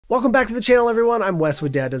Welcome back to the channel, everyone. I'm Wes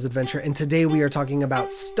with Dad Does Adventure, and today we are talking about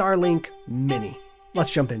Starlink Mini.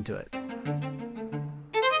 Let's jump into it.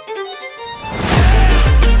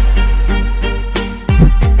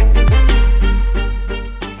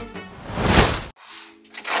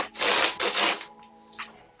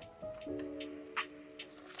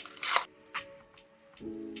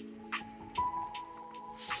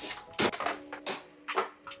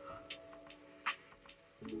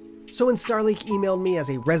 So when Starlink emailed me as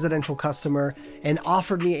a residential customer and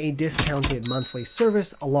offered me a discounted monthly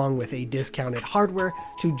service along with a discounted hardware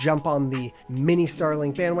to jump on the mini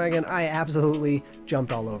Starlink bandwagon, I absolutely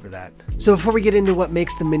jumped all over that. So before we get into what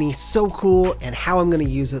makes the Mini so cool and how I'm going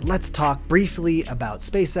to use it, let's talk briefly about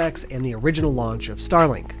SpaceX and the original launch of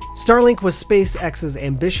Starlink. Starlink was SpaceX's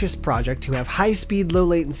ambitious project to have high-speed,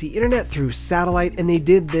 low-latency internet through satellite, and they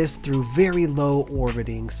did this through very low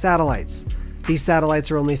orbiting satellites. These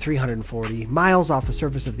satellites are only 340 miles off the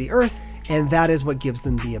surface of the Earth, and that is what gives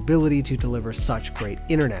them the ability to deliver such great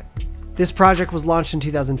internet. This project was launched in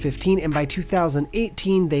 2015, and by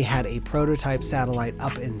 2018 they had a prototype satellite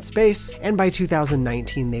up in space, and by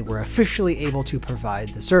 2019 they were officially able to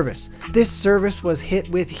provide the service. This service was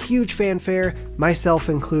hit with huge fanfare, myself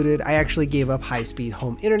included. I actually gave up high-speed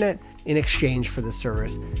home internet in exchange for the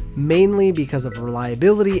service, mainly because of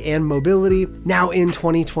reliability and mobility. Now in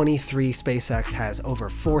 2023, SpaceX has over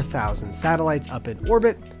 4,000 satellites up in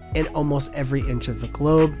orbit, and almost every inch of the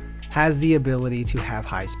globe has the ability to have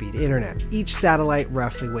high-speed internet. Each satellite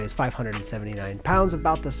roughly weighs 579 pounds,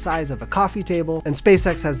 about the size of a coffee table, and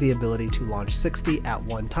SpaceX has the ability to launch 60 at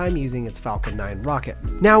one time using its Falcon 9 rocket.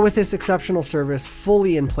 Now with this exceptional service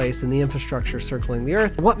fully in place and the infrastructure circling the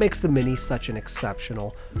Earth, what makes the Mini such an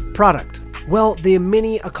exceptional product? Well, the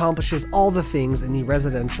Mini accomplishes all the things in the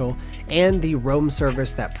residential and the roam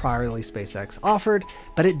service that priorly SpaceX offered,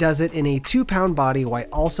 but it does it in a 2-pound body while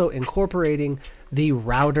also incorporating the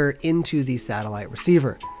router into the satellite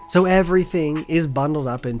receiver. So everything is bundled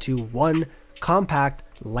up into one compact,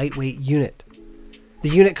 lightweight unit. The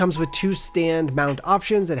unit comes with 2 stand mount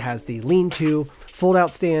options. It has the lean-to,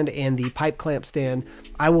 fold-out stand, and the pipe clamp stand.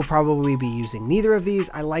 I will probably be using neither of these.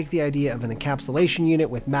 I like the idea of an encapsulation unit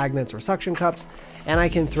with magnets or suction cups, and I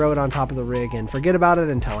can throw it on top of the rig and forget about it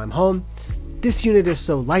until I'm home. This unit is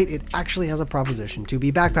so light, it actually has a proposition to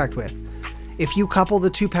be backpacked with. If you couple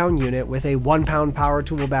the 2-pound unit with a 1-pound power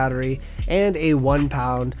tool battery and a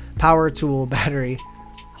 1-pound power tool battery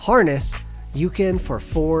harness, you can, for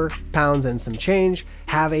 4 pounds and some change,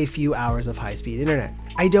 have a few hours of high-speed internet.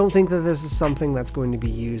 I don't think that this is something that's going to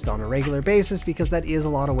be used on a regular basis because that is a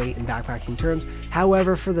lot of weight in backpacking terms.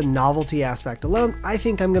 However, for the novelty aspect alone, I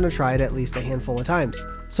think I'm going to try it at least a handful of times.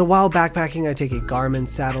 So while backpacking, I take a Garmin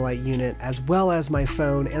satellite unit as well as my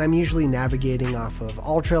phone, and I'm usually navigating off of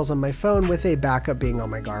AllTrails on my phone with a backup being on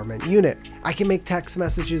my Garmin unit. I can make text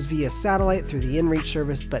messages via satellite through the inReach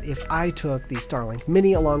service, but if I took the Starlink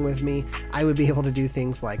Mini along with me, I would be able to do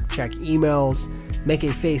things like check emails, make a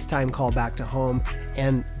FaceTime call back to home,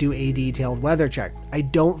 and do a detailed weather check. I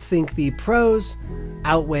don't think the pros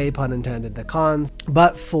outweigh, pun intended, the cons,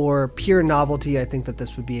 but for pure novelty, I think that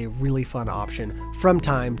this would be a really fun option from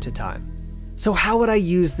time to time. So how would I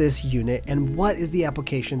use this unit, and what is the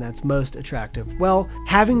application that's most attractive? Well,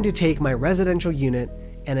 having to take my residential unit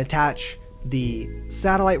and attach the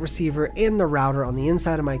satellite receiver and the router on the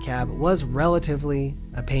inside of my cab was relatively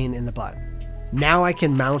a pain in the butt. Now I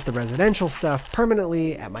can mount the residential stuff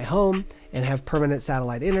permanently at my home and have permanent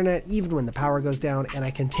satellite internet even when the power goes down, and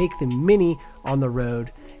I can take the Mini on the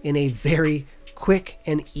road in a very quick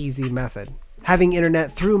and easy method. Having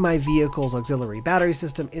internet through my vehicle's auxiliary battery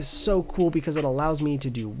system is so cool because it allows me to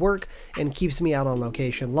do work and keeps me out on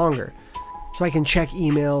location longer. So I can check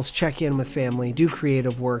emails, check in with family, do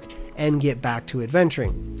creative work, and get back to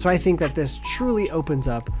adventuring. So I think that this truly opens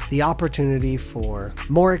up the opportunity for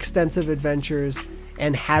more extensive adventures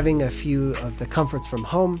and having a few of the comforts from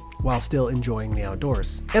home while still enjoying the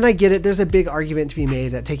outdoors. And I get it, there's a big argument to be made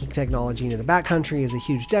that taking technology into the backcountry is a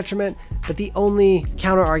huge detriment, but the only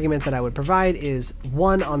counter argument that I would provide is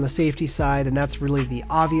one on the safety side, and that's really the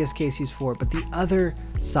obvious case use for it, but the other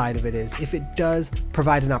side of it is if it does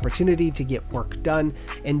provide an opportunity to get work done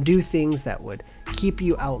and do things that would keep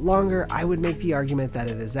you out longer, I would make the argument that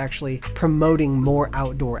it is actually promoting more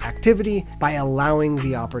outdoor activity by allowing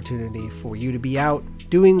the opportunity for you to be out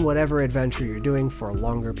doing whatever adventure you're doing for a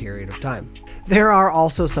longer period of time. There are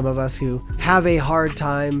also some of us who have a hard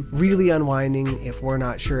time really unwinding if we're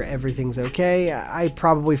not sure everything's okay. I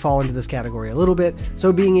probably fall into this category a little bit,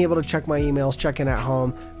 so being able to check my emails, check in at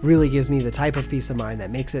home, really gives me the type of peace of mind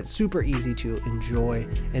that makes it super easy to enjoy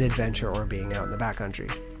an adventure or being out in the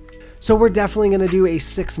backcountry. So we're definitely going to do a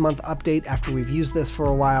 6-month update after we've used this for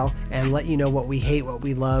a while and let you know what we hate, what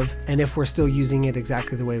we love, and if we're still using it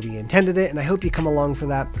exactly the way we intended it. And I hope you come along for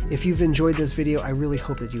that. If you've enjoyed this video, I really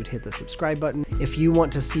hope that you would hit the subscribe button. If you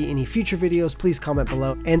want to see any future videos, please comment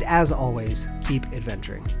below. And as always, keep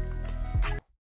adventuring.